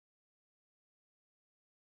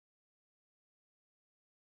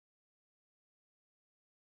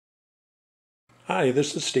Hi,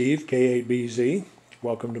 this is Steve, K8BZ.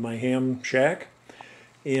 Welcome to my ham shack.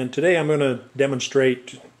 And today I'm going to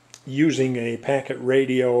demonstrate using a packet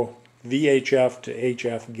radio VHF to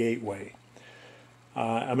HF gateway.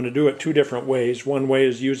 I'm going to do it two different ways. One way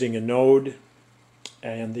is using a node,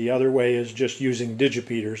 and the other way is just using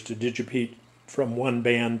digipeaters to digipete from one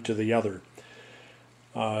band to the other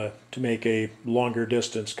to make a longer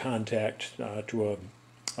distance contact to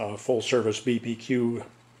a full service BPQ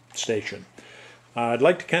station. I'd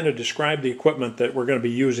like to kind of describe the equipment that we're going to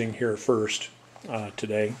be using here first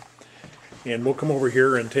today. And we'll come over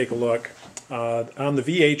here and take a look. On the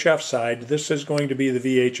VHF side, this is going to be the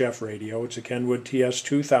VHF radio. It's a Kenwood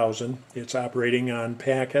TS2000. It's operating on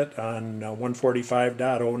packet on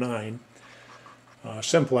 145.09.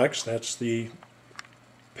 Simplex, that's the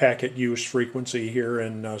packet use frequency here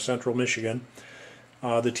in central Michigan.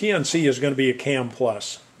 The TNC is going to be a Cam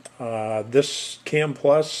Plus. This Cam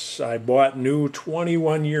Plus I bought new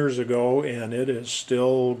 21 years ago, and it is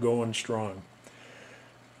still going strong.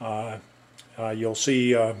 You'll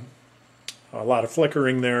see a lot of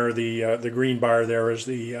flickering there. The green bar there is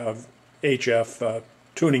the HF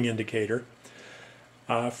tuning indicator.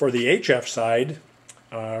 For the HF side,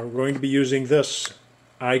 we're going to be using this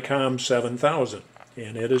ICOM 7000,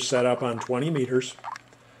 and it is set up on 20 meters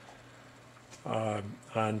on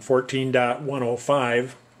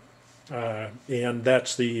 14.105. And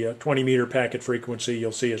that's the 20 meter packet frequency.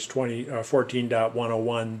 You'll see it's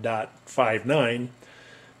 14.101.59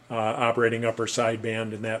 operating upper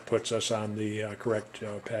sideband, and that puts us on the correct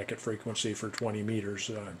packet frequency for 20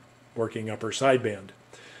 meters working upper sideband.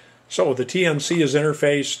 So the TNC is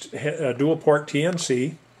interfaced dual port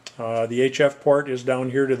TNC. The HF port is down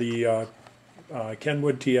here to the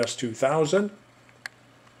Kenwood TS2000.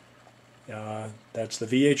 That's the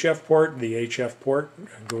VHF port. The HF port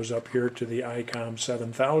goes up here to the ICOM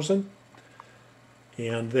 7000.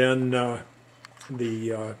 And then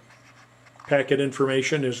the packet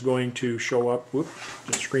information is going to show up. Whoop,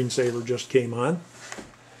 the screensaver just came on.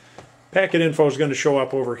 Packet info is going to show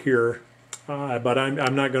up over here, but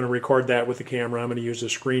I'm not going to record that with the camera. I'm going to use a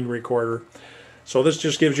screen recorder. So this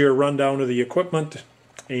just gives you a rundown of the equipment,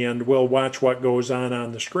 and we'll watch what goes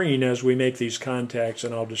on the screen as we make these contacts,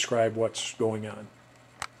 and I'll describe what's going on.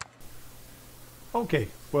 Okay,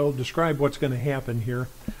 well, describe what's going to happen here.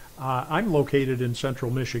 I'm located in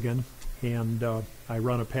central Michigan, and I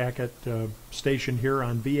run a packet station here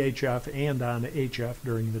on VHF and on HF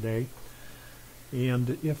during the day.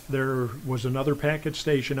 And if there was another packet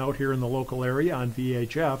station out here in the local area on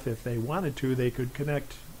VHF, if they wanted to, they could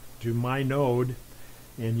connect to my node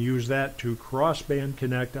and use that to crossband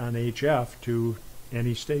connect on HF to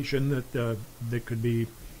any station that could be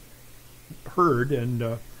heard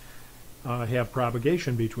and have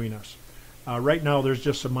propagation between us. Right now there's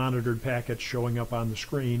just some monitored packets showing up on the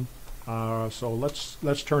screen, so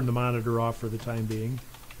let's turn the monitor off for the time being.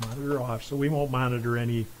 Monitor off, so we won't monitor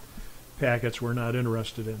any packets we're not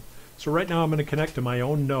interested in. So right now I'm going to connect to my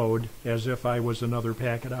own node as if I was another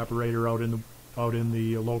packet operator out in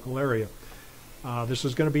the local area. This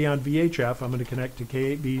is going to be on VHF. I'm going to connect to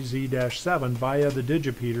K8BZ-7 via the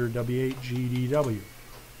digipeater W8GDW.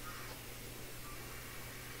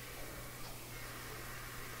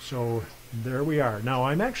 So there we are. Now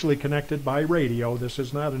I'm actually connected by radio. This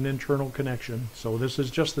is not an internal connection, so this is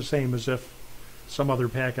just the same as if some other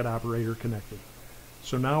packet operator connected.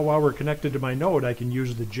 So now while we're connected to my node, I can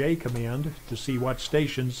use the J command to see what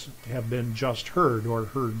stations have been just heard or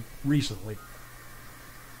heard recently.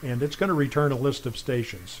 And it's going to return a list of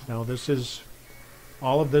stations. Now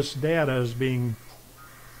all of this data is being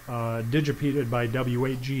digipeated by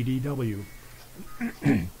W8GDW.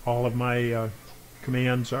 All of my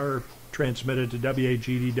commands are transmitted to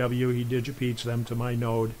W8GDW. He digipeats them to my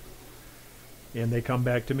node, and they come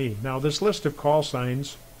back to me. Now this list of call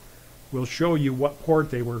signs will show you what port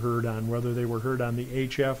they were heard on, whether they were heard on the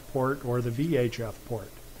HF port or the VHF port.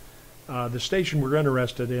 The station we're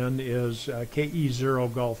interested in is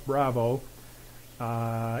KE0 Golf Bravo,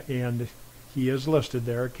 and he is listed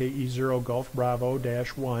there, KE0 Golf Bravo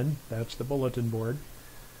 -1. That's the bulletin board.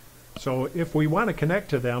 So if we want to connect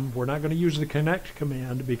to them, we're not going to use the connect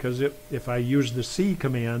command, because if I use the C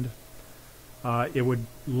command, it would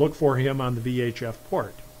look for him on the VHF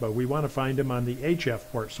port. But we want to find him on the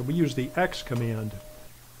HF port, so we use the X command.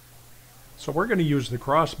 So we're going to use the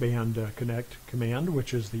crossband connect command,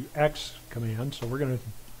 which is the X command. So we're going to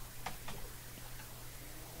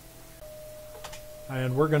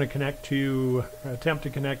attempt to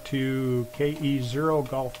connect to KE0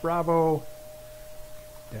 Golf Bravo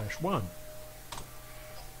 -1.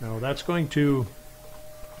 Now that's going to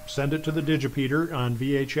send it to the digipeater on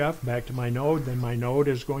VHF back to my node. Then my node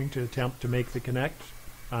is going to attempt to make the connect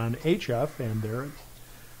on HF, and there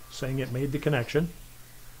it's saying it made the connection.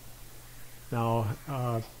 Now,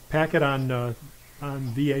 packet on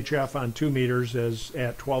VHF on 2 meters is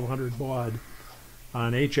at 1200 baud.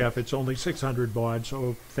 On HF, it's only 600 baud,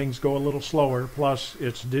 so things go a little slower. Plus,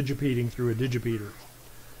 it's digipeating through a digipeater,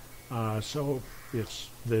 so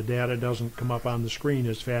the data doesn't come up on the screen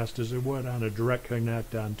as fast as it would on a direct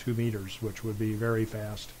connect on 2 meters, which would be very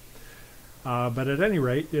fast. But at any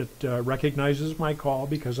rate, it recognizes my call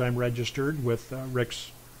because I'm registered with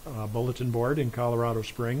Rick's bulletin board in Colorado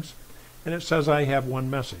Springs, and it says I have one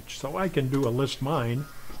message. So I can do a list mine,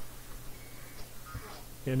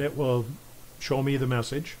 and it will show me the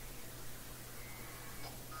message.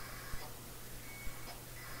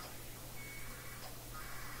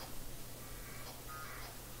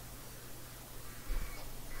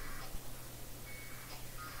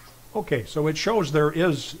 Okay, so it shows there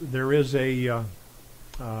is a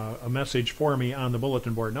message for me on the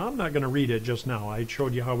bulletin board. Now I'm not going to read it just now. I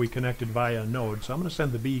showed you how we connected via a node, so I'm going to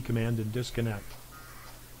send the B command and disconnect.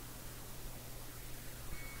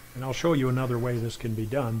 And I'll show you another way this can be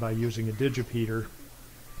done by using a digipeater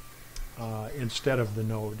instead of the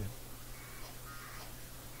node.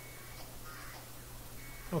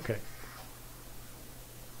 Okay.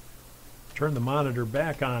 Turn the monitor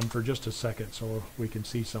back on for just a second so we can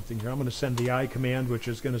see something here. I'm going to send the I command, which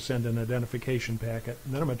is going to send an identification packet,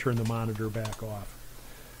 and then I'm going to turn the monitor back off.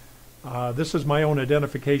 This is my own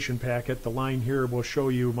identification packet. The line here will show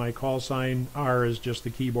you my call sign. R is just the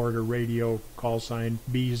keyboard or radio call sign.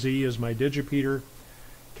 BZ is my digipeater.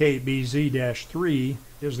 KBZ-3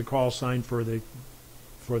 is the call sign for the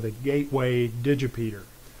gateway digipeater.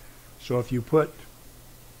 So if you put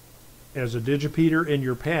as a digipeater in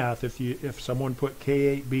your path, if someone put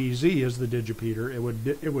K8BZ as the digipeater,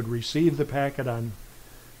 it would receive the packet on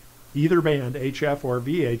either band, HF or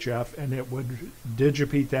VHF, and it would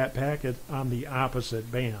digipeat that packet on the opposite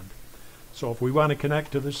band. So if we want to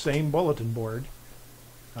connect to the same bulletin board,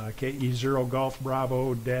 KE0 Golf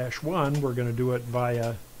Bravo -1, we're going to do it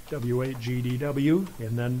via W8GDW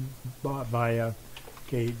and then via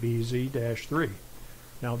K8BZ-3.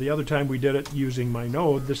 Now the other time we did it using my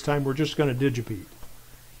node, this time we're just going to digipeat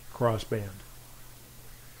crossband.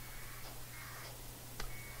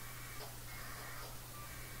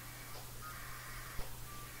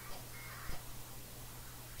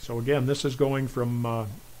 So again, this is going from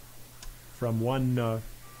one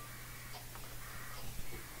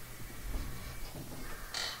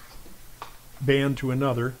band to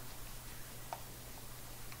another.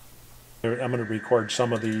 I'm going to record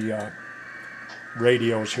some of the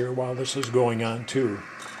radios here while this is going on too.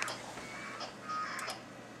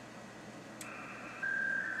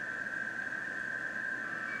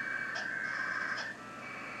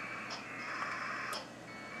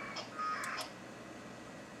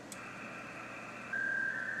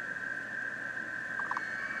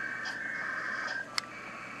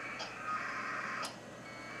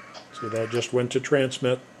 See, that just went to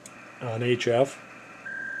transmit on HF.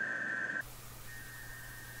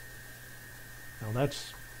 Now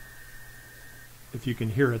that's, if you can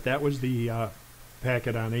hear it, that was the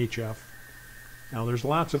packet on HF. Now there's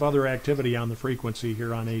lots of other activity on the frequency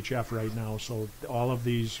here on HF right now, so all of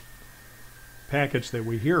these packets that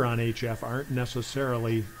we hear on HF aren't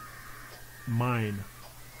necessarily mine.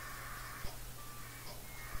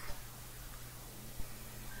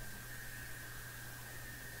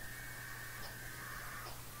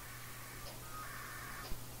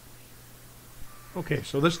 Okay,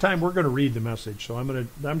 so this time we're going to read the message. So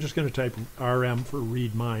I'm just going to type RM for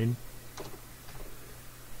read mine,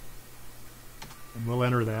 and we'll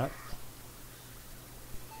enter that.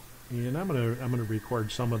 And I'm going to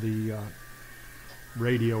record some of the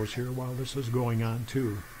radios here while this is going on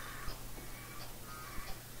too.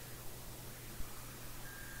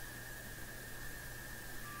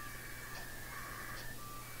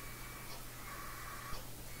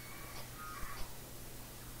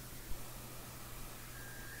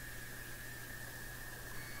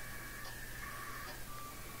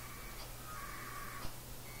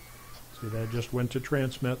 See, that just went to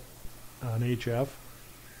transmit on HF.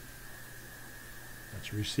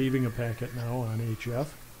 That's receiving a packet now on HF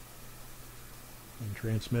and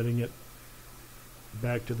transmitting it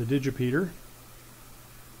back to the digipeater.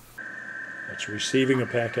 That's receiving a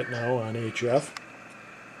packet now on HF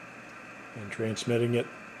and transmitting it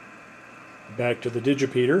back to the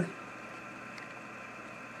digipeater.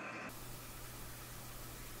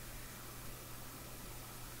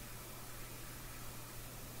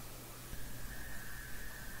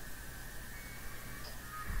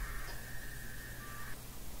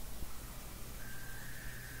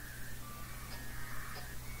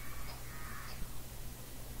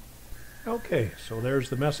 Okay, so there's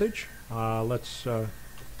the message. Let's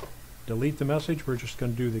delete the message. We're just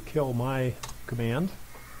going to do the kill my command.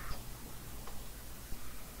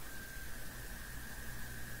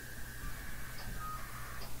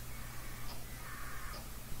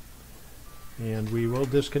 And we will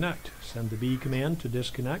disconnect. Send the B command to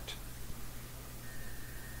disconnect.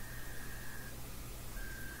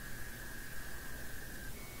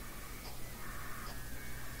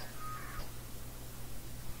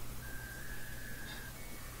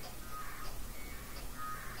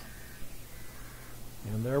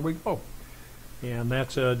 And there we go. And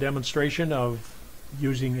that's a demonstration of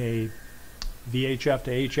using a VHF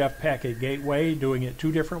to HF packet gateway, doing it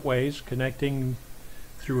two different ways, connecting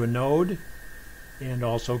through a node and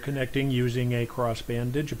also connecting using a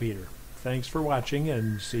crossband digipeater. Thanks for watching,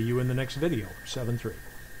 and see you in the next video. 7-3.